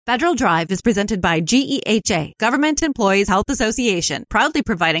Federal Drive is presented by GEHA, Government Employees Health Association, proudly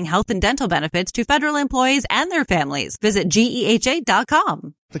providing health and dental benefits to federal employees and their families. Visit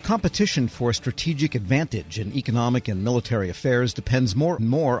GEHA.com. The competition for strategic advantage in economic and military affairs depends more and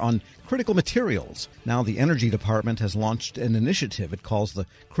more on critical materials. Now the Energy Department has launched an initiative it calls the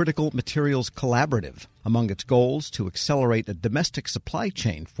Critical Materials Collaborative. Among its goals, to accelerate a domestic supply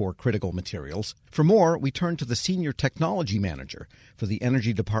chain for critical materials. For more, we turn to the Senior Technology Manager for the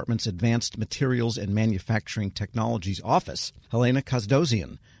Energy Department's Advanced Materials and Manufacturing Technologies Office, Helena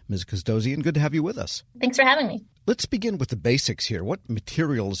Kazdosian. Ms. Kazdosian, good to have you with us. Thanks for having me. Let's begin with the basics here. What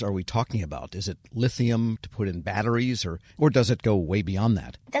materials are we talking about? Is it lithium to put in batteries, or does it go way beyond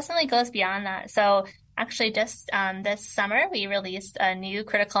that? It definitely goes beyond that. So actually, just this summer, we released a new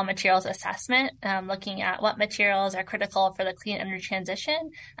critical materials assessment looking at what materials are critical for the clean energy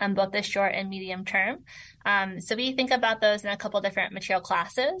transition, both the short and medium term. So we think about those in a couple different material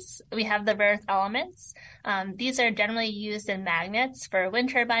classes. We have the rare earth elements. These are generally used in magnets for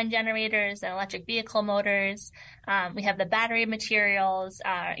wind turbine generators and electric vehicle motors. We have the battery materials,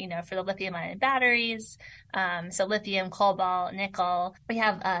 for the lithium-ion batteries. So lithium, cobalt, nickel. We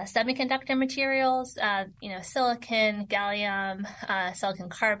have semiconductor materials, silicon, gallium, silicon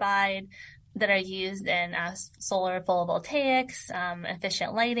carbide, that are used in solar photovoltaics,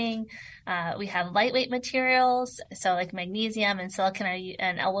 efficient lighting. We have lightweight materials, so like magnesium and silicon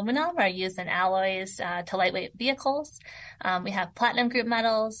and aluminum are used in alloys to lightweight vehicles. We have platinum group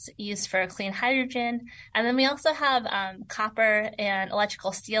metals used for clean hydrogen. And then we also have copper and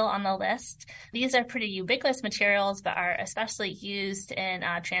electrical steel on the list. These are pretty ubiquitous materials, but are especially used in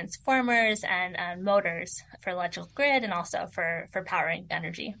transformers and motors for electrical grid and also for powering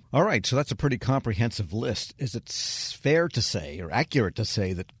energy. All right, so that's a pretty comprehensive list. Is it fair to say or accurate to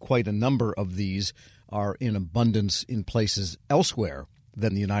say that quite a number of these are in abundance in places elsewhere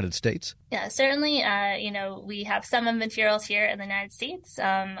than the United States? Yeah, certainly, we have some of the materials here in the United States.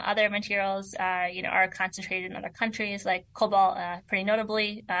 Other materials, are concentrated in other countries, like cobalt, pretty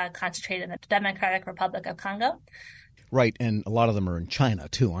notably concentrated in the Democratic Republic of Congo. Right, and a lot of them are in China,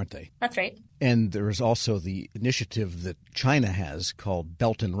 too, aren't they? That's right. And there's also the initiative that China has called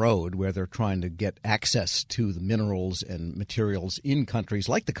Belt and Road, where they're trying to get access to the minerals and materials in countries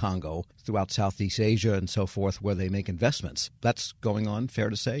like the Congo, throughout Southeast Asia and so forth, where they make investments. That's going on, fair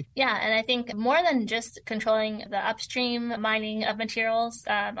to say? Yeah, and I think more than just controlling the upstream mining of materials,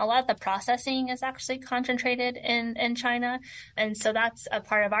 a lot of the processing is actually concentrated in China. And so that's a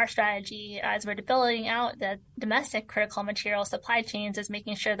part of our strategy as we're building out the domestic critical material supply chains, is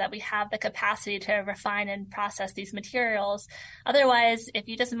making sure that we have the capacity to refine and process these materials. Otherwise, if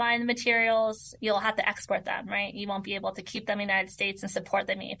you just mine the materials, you'll have to export them, right? You won't be able to keep them in the United States and support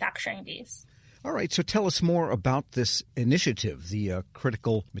the manufacturing base. All right, so tell us more about this initiative, the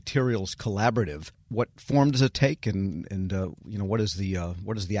Critical Materials Collaborative. What form does it take, and what is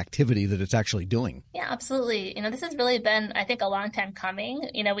the activity that it's actually doing? Yeah, absolutely. This has really been, I think, a long time coming.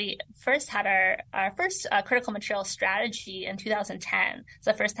 We first had our first critical materials strategy in 2010. It's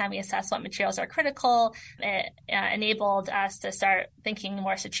the first time we assessed what materials are critical. It enabled us to start thinking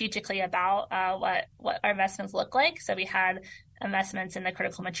more strategically about what our investments look like. So we had investments in the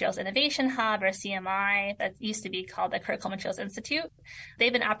Critical Materials Innovation Hub, or CMI, that used to be called the Critical Materials Institute.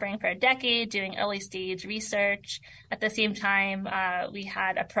 They've been operating for a decade, doing early stage research. At the same time, we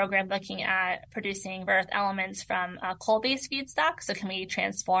had a program looking at producing rare earth elements from coal-based feedstock. So can we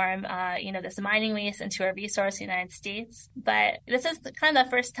transform, this mining waste into a resource in the United States? But this is kind of the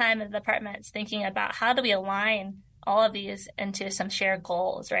first time the department's thinking about how do we align all of these into some shared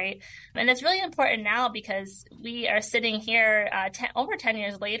goals, right? And it's really important now because we are sitting here over 10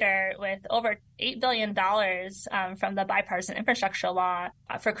 years later with over $8 billion from the bipartisan infrastructure law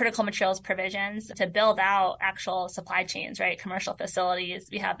for critical materials provisions to build out actual supply chains, right? Commercial facilities.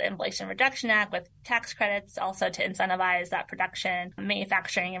 We have the Inflation Reduction Act with tax credits also to incentivize that production,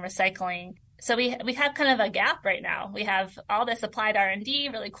 manufacturing, and recycling. So we have kind of a gap right now. We have all this applied R&D,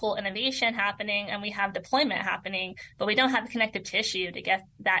 really cool innovation happening, and we have deployment happening, but we don't have the connective tissue to get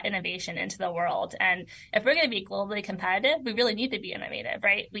that innovation into the world. And if we're going to be globally competitive, we really need to be innovative,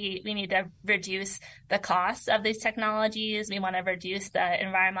 right? We need to reduce the costs of these technologies. We want to reduce the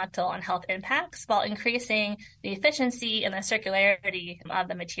environmental and health impacts while increasing the efficiency and the circularity of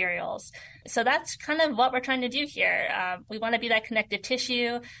the materials. So that's kind of what we're trying to do here. We want to be that connective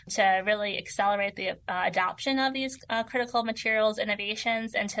tissue to really accelerate the adoption of these critical materials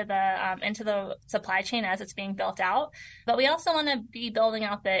innovations into the supply chain as it's being built out. But we also want to be building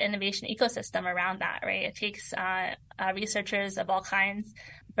out the innovation ecosystem around that, right? It takes researchers of all kinds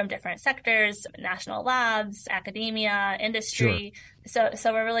from different sectors, national labs, academia, industry. Sure.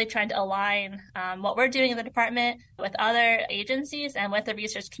 So we're really trying to align what we're doing in the department with other agencies and with the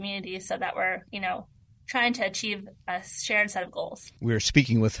research community so that we're, trying to achieve a shared set of goals. We're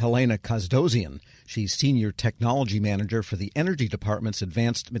speaking with Helena Kazdosian. She's Senior Technology Manager for the Energy Department's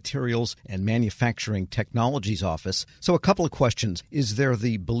Advanced Materials and Manufacturing Technologies Office. So a couple of questions. Is there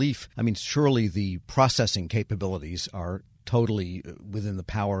the belief, surely the processing capabilities are totally within the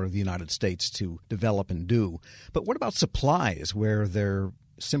power of the United States to develop and do. But what about supplies where there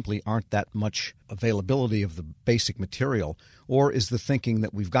simply aren't that much availability of the basic material? Or is the thinking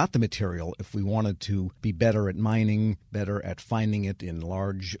that we've got the material, if we wanted to be better at mining, better at finding it in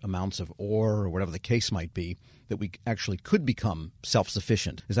large amounts of ore or whatever the case might be, that we actually could become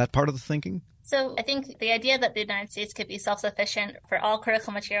self-sufficient? Is that part of the thinking? So I think the idea that the United States could be self-sufficient for all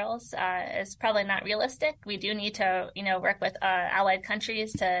critical materials is probably not realistic. We do need to, work with allied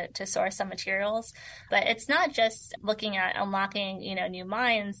countries to source some materials. But it's not just looking at unlocking, new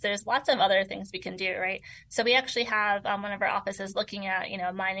mines. There's lots of other things we can do, right? So we actually have one of our offices looking at,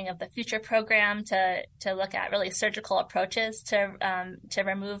 Mining of the Future program to look at really surgical approaches to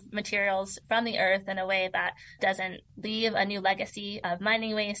remove materials from the earth in a way that doesn't leave a new legacy of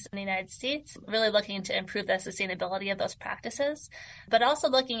mining waste in the United States. Really looking to improve the sustainability of those practices, but also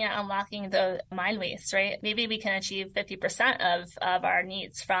looking at unlocking the mine waste, right? Maybe we can achieve 50% of our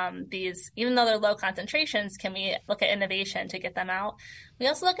needs from these, even though they're low concentrations. Can we look at innovation to get them out? We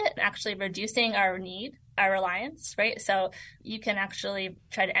also look at actually reducing our reliance, right? So you can actually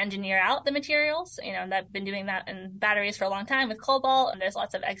try to engineer out the materials. I've been doing that in batteries for a long time with cobalt, and there's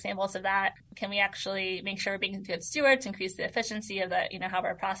lots of examples of that. Can we actually make sure we're being good stewards, increase the efficiency of how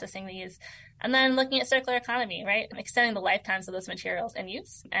we're processing these? And then looking at circular economy, right? Extending the lifetimes of those materials in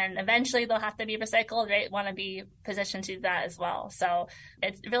use. And eventually they'll have to be recycled, right? Want to be positioned to do that as well. So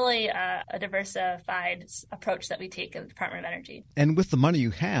it's really a diversified approach that we take in the Department of Energy. And with the money you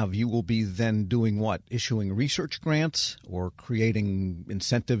have, you will be then doing what? Issuing research grants or creating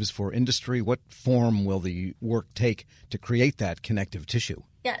incentives for industry? What form will the work take to create that connective tissue?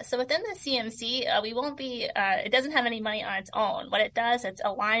 Yeah, so within the CMC, we won't be, it doesn't have any money on its own. What it does, it's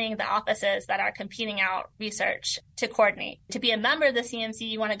aligning the offices that are competing out research to coordinate. To be a member of the CMC,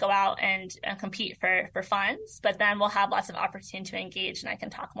 you want to go out and compete for funds, but then we'll have lots of opportunity to engage, and I can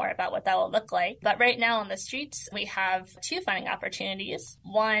talk more about what that will look like. But right now on the streets, we have two funding opportunities.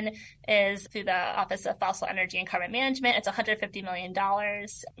 One is through the Office of Fossil Energy and Carbon Management. It's $150 million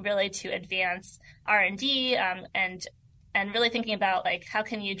really to advance R&D and really thinking about how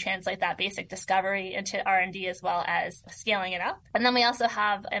can you translate that basic discovery into R&D as well as scaling it up. And then we also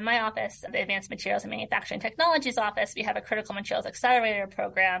have in my office, the Advanced Materials and Manufacturing Technologies office, we have a Critical Materials Accelerator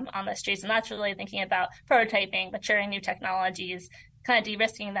program on the streets, and that's really thinking about prototyping, maturing new technologies, kind of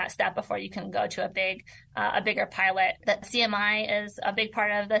de-risking that step before you can go to a bigger pilot. That CMI is a big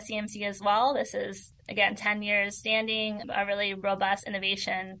part of the CMC as well. This is, again, 10 years standing, a really robust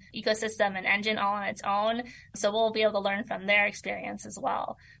innovation ecosystem and engine all on its own. So we'll be able to learn from their experience as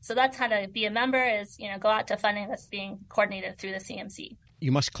well. So that's how to be a member is, go out to funding that's being coordinated through the CMC.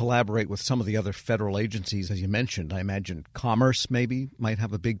 You must collaborate with some of the other federal agencies, as you mentioned. I imagine Commerce maybe might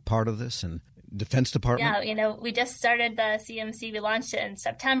have a big part of this, and Defense Department? Yeah, we just started the CMC. We launched it in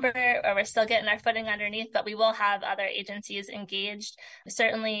September, or we're still getting our footing underneath, but we will have other agencies engaged.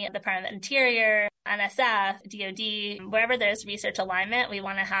 Certainly the Department of Interior, NSF, DOD, wherever there's research alignment, we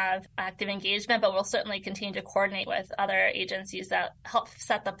want to have active engagement, but we'll certainly continue to coordinate with other agencies that help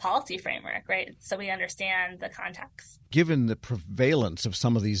set the policy framework, right? So we understand the context. Given the prevalence of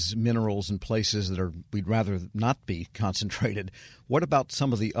some of these minerals in places that we'd rather not be concentrated, what about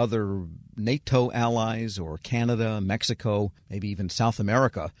some of the other NATO allies or Canada, Mexico, maybe even South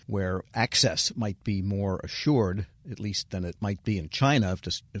America, where access might be more assured, at least than it might be in China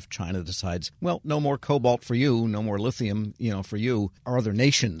if China decides, well, no more cobalt for you, no more lithium, for you? Are other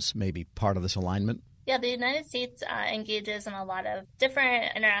nations maybe part of this alignment? Yeah, the United States engages in a lot of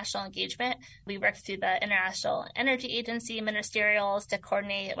different international engagement. We work through the International Energy Agency ministerials to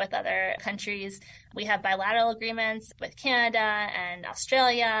coordinate with other countries. We have bilateral agreements with Canada and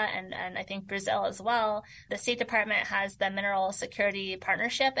Australia and I think Brazil as well. The State Department has the Mineral Security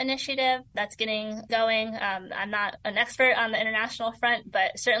Partnership Initiative that's getting going. I'm not an expert on the international front,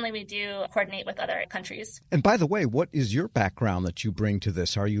 but certainly we do coordinate with other countries. And by the way, what is your background that you bring to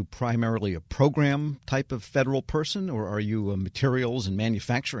this? Are you primarily a program type of federal person, or are you a materials and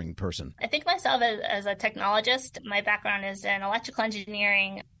manufacturing person? I think myself as a technologist. My background is in electrical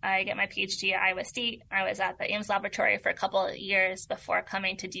engineering. I get my PhD at Iowa State. I was at the Ames Laboratory for a couple of years before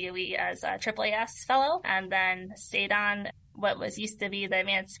coming to DOE as a AAAS fellow, and then stayed on what was used to be the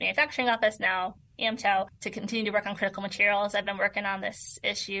Advanced Manufacturing Office, now AMTO, to continue to work on critical materials. I've been working on this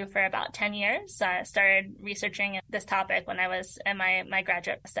issue for about 10 years. I started researching this topic when I was in my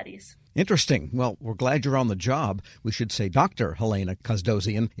graduate studies. Interesting. Well, we're glad you're on the job. We should say Dr. Helena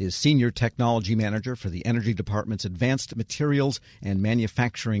Kazdosian is Senior Technology Manager for the Energy Department's Advanced Materials and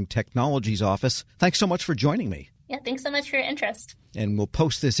Manufacturing Technologies Office. Thanks so much for joining me. Yeah, thanks so much for your interest. And we'll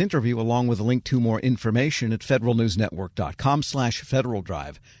post this interview along with a link to more information at federalnewsnetwork.com/Federal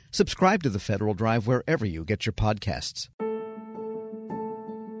Drive. Subscribe to the Federal Drive wherever you get your podcasts.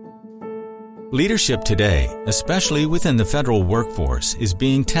 Leadership today, especially within the federal workforce, is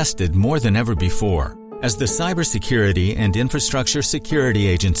being tested more than ever before. As the Cybersecurity and Infrastructure Security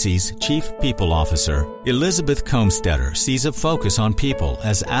Agency's Chief People Officer, Elizabeth Comstetter sees a focus on people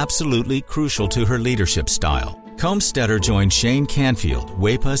as absolutely crucial to her leadership style. Comstetter joined Shane Canfield,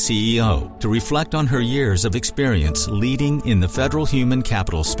 WEPA CEO, to reflect on her years of experience leading in the federal human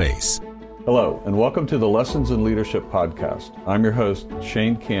capital space. Hello, and welcome to the Lessons in Leadership podcast. I'm your host,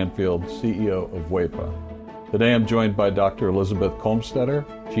 Shane Canfield, CEO of WEPA. Today I'm joined by Dr. Elizabeth Comstetter,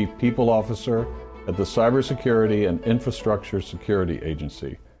 Chief People Officer at the Cybersecurity and Infrastructure Security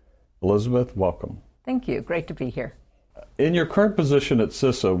Agency. Elizabeth, welcome. Thank you. Great to be here. In your current position at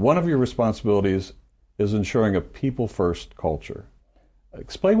CISA, one of your responsibilities is ensuring a people-first culture.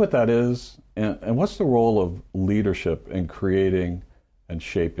 Explain what that is, and what's the role of leadership in creating and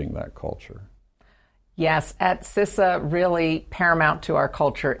shaping that culture? Yes, at CISA, really paramount to our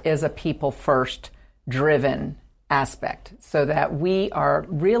culture is a people-first driven aspect, so that we are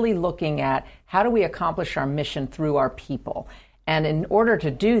really looking at how do we accomplish our mission through our people. And in order to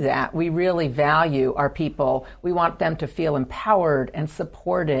do that, we really value our people. We want them to feel empowered and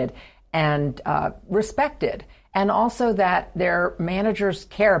supported and respected, and also that their managers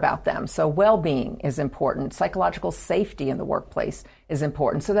care about them. So well-being is important. Psychological safety in the workplace is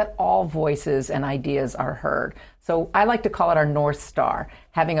important, so that all voices and ideas are heard. So I like to call it our North Star.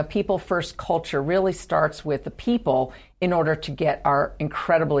 Having a people-first culture really starts with the people in order to get our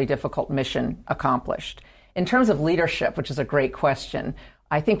incredibly difficult mission accomplished. In terms of leadership, which is a great question,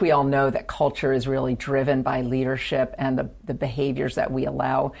 I think we all know that culture is really driven by leadership and the behaviors that we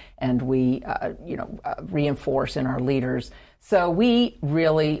allow and we reinforce in our leaders. So we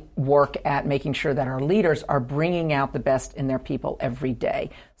really work at making sure that our leaders are bringing out the best in their people every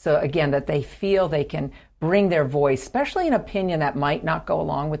day. So again, that they feel they can bring their voice, especially an opinion that might not go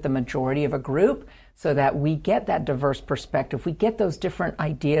along with the majority of a group, so that we get that diverse perspective. We get those different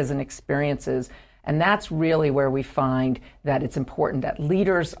ideas and experiences. And that's really where we find that it's important that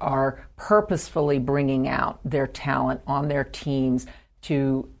leaders are purposefully bringing out their talent on their teams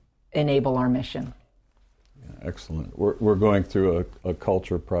to enable our mission. Yeah, excellent. We're going through a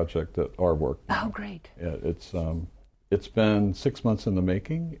culture project at our work now. Oh, great. Yeah, it's been 6 months in the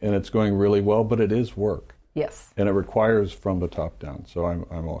making, and it's going really well, but it is work. Yes. And it requires from the top down. So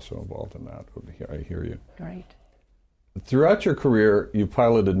I'm also involved in that. I hear you. Great. Throughout your career, you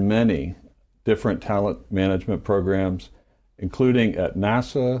piloted many different talent management programs, including at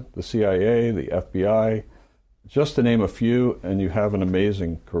NASA, the CIA, the FBI, just to name a few, and you have an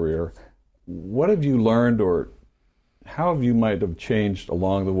amazing career. What have you learned, or how have you might have changed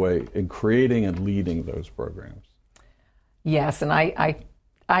along the way in creating and leading those programs? Yes, and I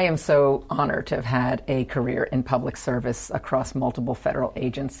am so honored to have had a career in public service across multiple federal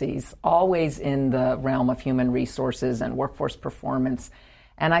agencies, always in the realm of human resources and workforce performance.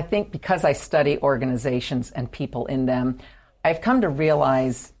 And I think because I study organizations and people in them, I've come to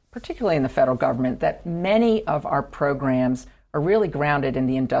realize, particularly in the federal government, that many of our programs are really grounded in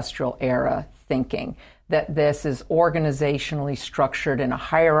the industrial era thinking, that this is organizationally structured in a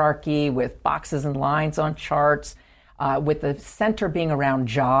hierarchy with boxes and lines on charts, with the center being around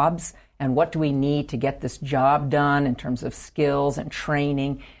jobs and what do we need to get this job done in terms of skills and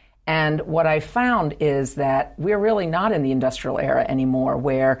training. And what I found is that we're really not in the industrial era anymore,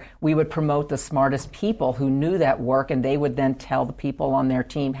 where we would promote the smartest people who knew that work, and they would then tell the people on their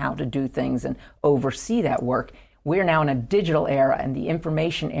team how to do things and oversee that work. We're now in a digital era and the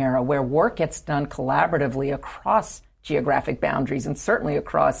information era, where work gets done collaboratively across geographic boundaries and certainly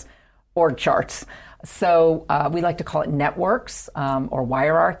across org charts. So we like to call it networks or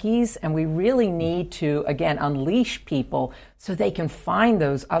hierarchies, and we really need to, again, unleash people so they can find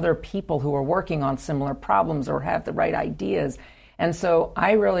those other people who are working on similar problems or have the right ideas. And so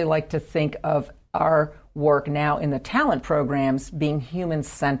I really like to think of our work now in the talent programs being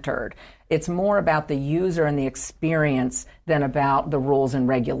human-centered. It's more about the user and the experience than about the rules and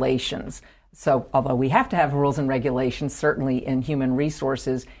regulations. So although we have to have rules and regulations, certainly in human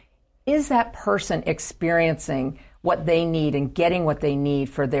resources, is that person experiencing what they need and getting what they need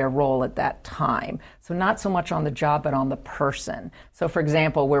for their role at that time. So not so much on the job, but on the person. So for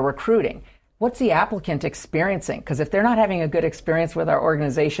example, we're recruiting. What's the applicant experiencing? Because if they're not having a good experience with our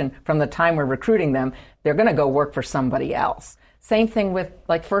organization from the time we're recruiting them, they're going to go work for somebody else. Same thing with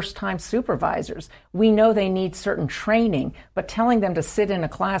like first-time supervisors. We know they need certain training, but telling them to sit in a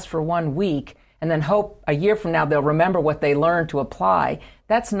class for 1 week and then hope a year from now they'll remember what they learned to apply,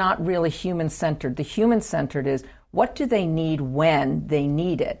 that's not really human-centered. The human-centered is, what do they need when they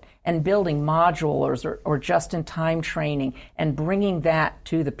need it? And building modules or just-in-time training and bringing that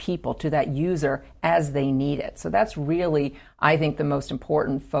to the people, to that user as they need it. So that's really, I think, the most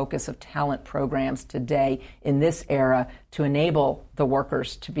important focus of talent programs today in this era to enable the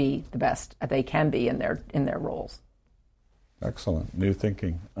workers to be the best they can be in their roles. Excellent. New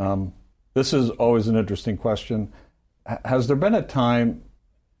thinking. This is always an interesting question. Has there been a time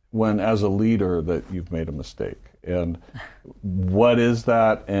when, as a leader, that you've made a mistake? And what is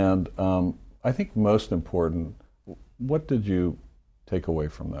that? And I think most important, what did you take away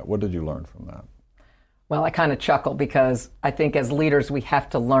from that? What did you learn from that? Well, I kind of chuckle because I think as leaders we have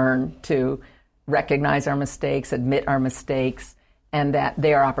to learn to recognize our mistakes, admit our mistakes, and that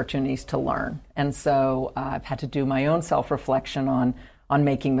they are opportunities to learn. And so I've had to do my own self-reflection on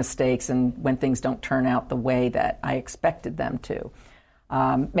making mistakes and when things don't turn out the way that I expected them to.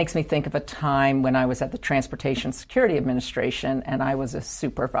 Makes me think of a time when I was at the Transportation Security Administration and I was a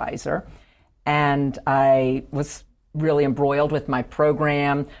supervisor, and I was really embroiled with my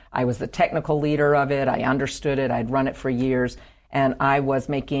program. I was the technical leader of it. I understood it. I'd run it for years, and I was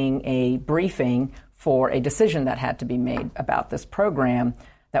making a briefing for a decision that had to be made about this program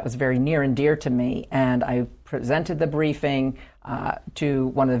that was very near and dear to me. And I presented the briefing to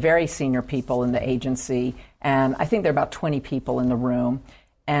one of the very senior people in the agency, and I think there are about 20 people in the room.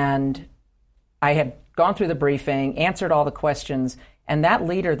 And I had gone through the briefing, answered all the questions, and that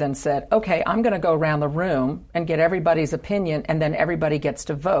leader then said, okay, I'm going to go around the room and get everybody's opinion, and then everybody gets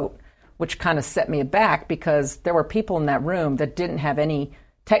to vote, which kind of set me aback because there were people in that room that didn't have any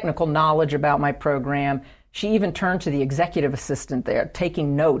technical knowledge about my program. She even turned to the executive assistant there,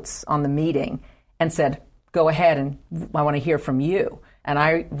 taking notes on the meeting, and said, go ahead, and I want to hear from you. And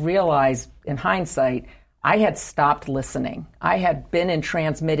I realized, in hindsight, I had stopped listening. I had been in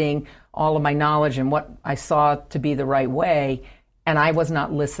transmitting all of my knowledge and what I saw to be the right way, and I was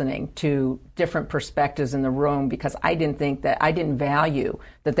not listening to different perspectives in the room because I didn't value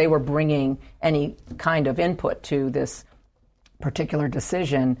that they were bringing any kind of input to this particular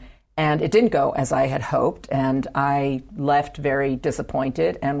decision. And it didn't go as I had hoped, and I left very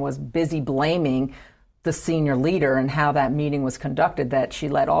disappointed and was busy blaming the senior leader and how that meeting was conducted, that she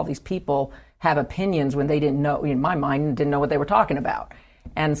let all these people have opinions when they didn't know, in my mind, didn't know what they were talking about.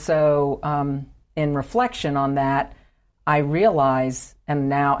 And so in reflection on that, I realize, and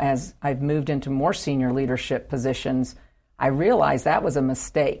now as I've moved into more senior leadership positions, I realize that was a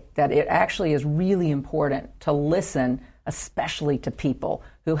mistake, that it actually is really important to listen, especially to people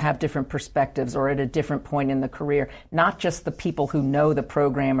who have different perspectives or at a different point in the career, not just the people who know the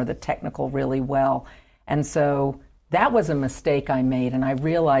program or the technical really well. And so that was a mistake I made, and I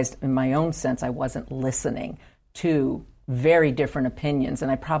realized in my own sense I wasn't listening to very different opinions,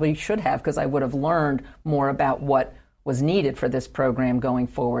 and I probably should have, because I would have learned more about what was needed for this program going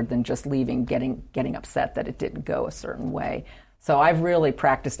forward than just leaving getting upset that it didn't go a certain way. So I've really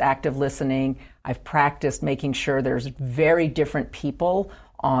practiced active listening. I've practiced making sure there's very different people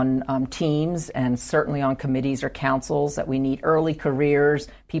on teams and certainly on committees or councils, that we need early careers,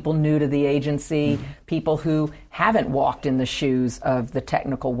 people new to the agency, people who haven't walked in the shoes of the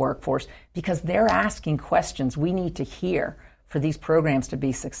technical workforce, because they're asking questions we need to hear for these programs to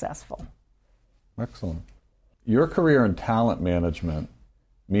be successful. Excellent. Your career in talent management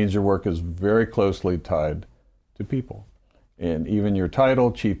means your work is very closely tied to people. And even your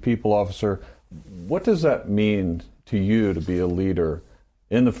title, Chief People Officer, what does that mean to you to be a leader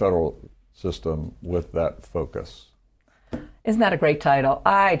in the federal system with that focus? Isn't that a great title?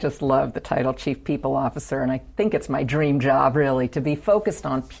 I just love the title Chief People Officer, and I think it's my dream job, really, to be focused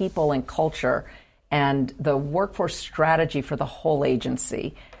on people and culture and the workforce strategy for the whole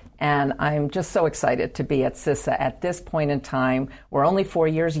agency. And I'm just so excited to be at CISA at this point in time. We're only 4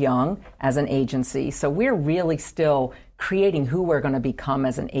 years young as an agency, so we're really still creating who we're going to become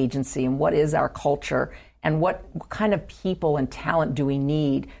as an agency and what is our culture and what kind of people and talent do we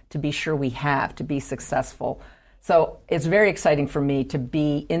need to be sure we have to be successful. So it's very exciting for me to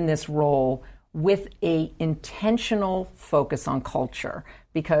be in this role with a intentional focus on culture,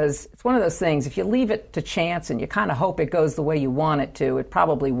 because it's one of those things, if you leave it to chance and you kind of hope it goes the way you want it to, it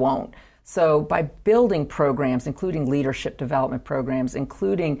probably won't. So by building programs, including leadership development programs,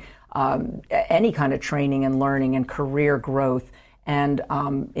 including any kind of training and learning and career growth and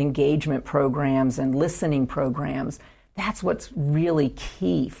engagement programs and listening programs, that's what's really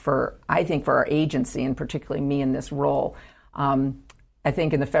key for our agency, and particularly me in this role. I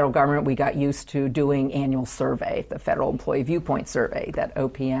think in the federal government, we got used to doing annual survey, the Federal Employee Viewpoint Survey that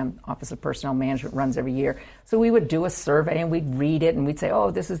OPM, Office of Personnel Management, runs every year. So we would do a survey and we'd read it and we'd say,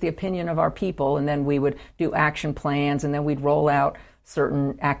 oh, this is the opinion of our people. And then we would do action plans, and then we'd roll out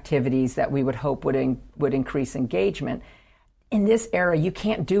certain activities that we would hope would increase engagement. In this era, you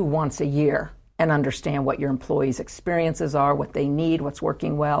can't do once a year and understand what your employees' experiences are, what they need, what's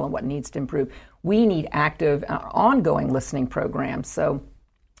working well, and what needs to improve. We need active, ongoing listening programs. So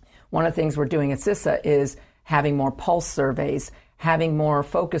one of the things we're doing at CISA is having more pulse surveys, having more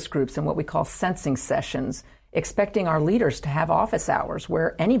focus groups and what we call sensing sessions, expecting our leaders to have office hours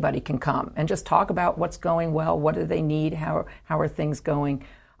where anybody can come and just talk about what's going well, what do they need, how are things going,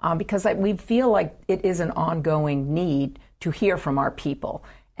 because we feel like it is an ongoing need to hear from our people.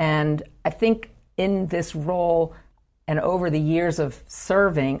 And I think in this role and over the years of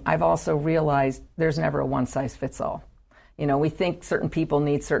serving, I've also realized there's never a one-size-fits-all. You know, we think certain people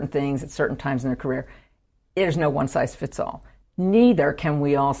need certain things at certain times in their career. There's no one-size-fits-all. Neither can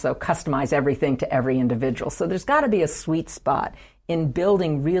we also customize everything to every individual. So there's got to be a sweet spot in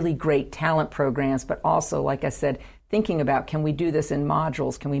building really great talent programs, but also, like I said, thinking about, can we do this in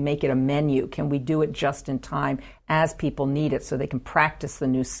modules? Can we make it a menu? Can we do it just in time as people need it so they can practice the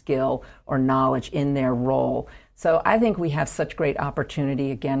new skill or knowledge in their role? So I think we have such great opportunity,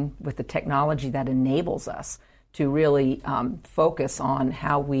 again, with the technology that enables us to really focus on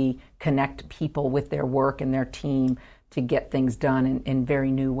how we connect people with their work and their team to get things done in very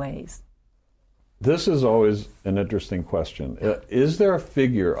new ways. This is always an interesting question. Is there a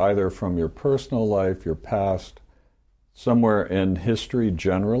figure, either from your personal life, your past, somewhere in history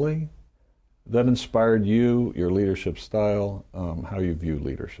generally, that inspired you, your leadership style, how you view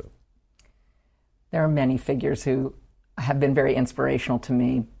leadership? There are many figures who have been very inspirational to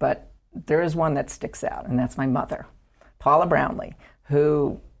me, but there is one that sticks out, and that's my mother, Paula Brownlee,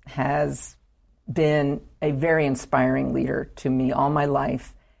 who has been a very inspiring leader to me all my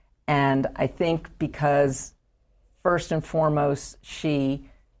life. And I think because, first and foremost, she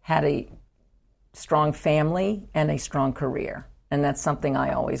had a strong family and a strong career, and that's something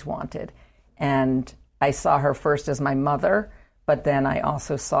I always wanted. And I saw her first as my mother, but then I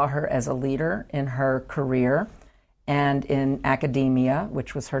also saw her as a leader in her career and in academia,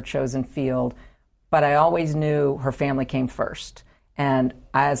 which was her chosen field. But I always knew her family came first. And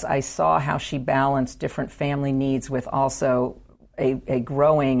as I saw how she balanced different family needs with also a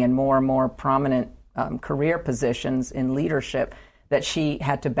growing and more prominent career positions in leadership, that she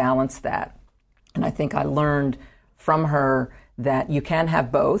had to balance that. And I think I learned from her that you can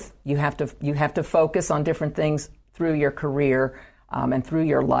have both. You have to focus on different things through your career and through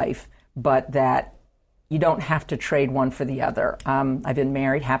your life, but that you don't have to trade one for the other. I've been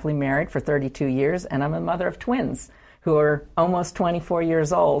happily married for 32 years, and I'm a mother of twins who are almost 24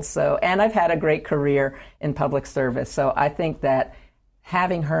 years old. And I've had a great career in public service. So I think that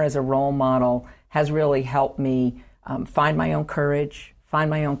having her as a role model has really helped me find my own courage, find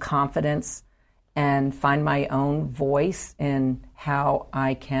my own confidence, and find my own voice in how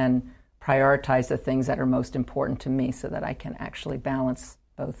I can prioritize the things that are most important to me so that I can actually balance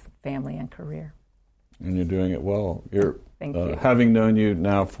both family and career. And you're doing it well. Thank you. Having known you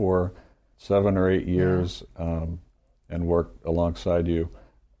now for 7 or 8 years and worked alongside you,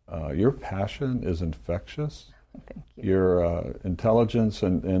 your passion is infectious. Thank you. Your intelligence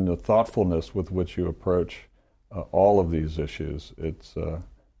and the thoughtfulness with which you approach all of these issues, it's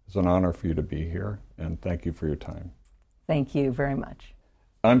an honor for you to be here, and thank you for your time. Thank you very much.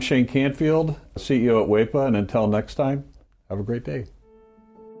 I'm Shane Canfield, CEO at WEPA, and until next time, have a great day.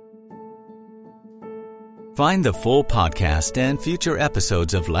 Find the full podcast and future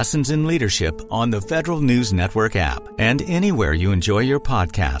episodes of Lessons in Leadership on the Federal News Network app and anywhere you enjoy your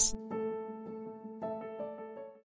podcasts.